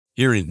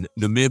Here in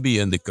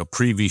Namibia in the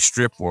Caprivi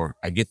Strip, where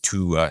I get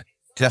to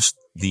test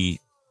the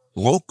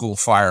local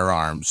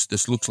firearms.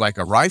 This looks like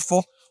a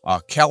rifle.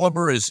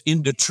 Caliber is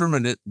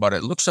indeterminate, but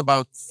it looks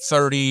about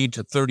 30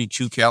 to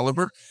 32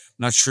 caliber.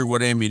 Not sure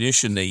what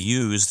ammunition they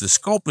use. The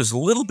scope is a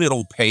little bit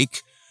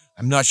opaque.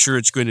 I'm not sure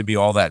it's going to be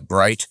all that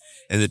bright.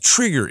 And the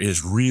trigger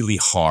is really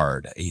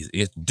hard.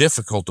 It's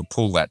difficult to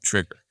pull that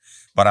trigger.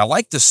 But I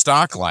like the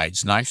stock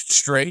lights, nice and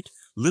straight.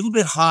 A little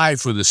bit high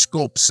for the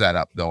scope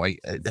setup, though. I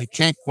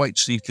can't quite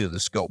see through the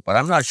scope, but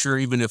I'm not sure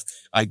even if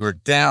I were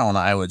down,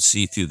 I would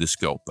see through the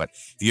scope. But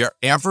if you're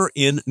ever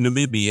in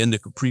Namibia, in the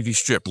Caprivi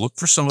Strip, look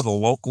for some of the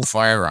local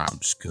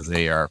firearms because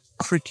they are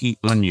pretty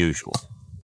unusual.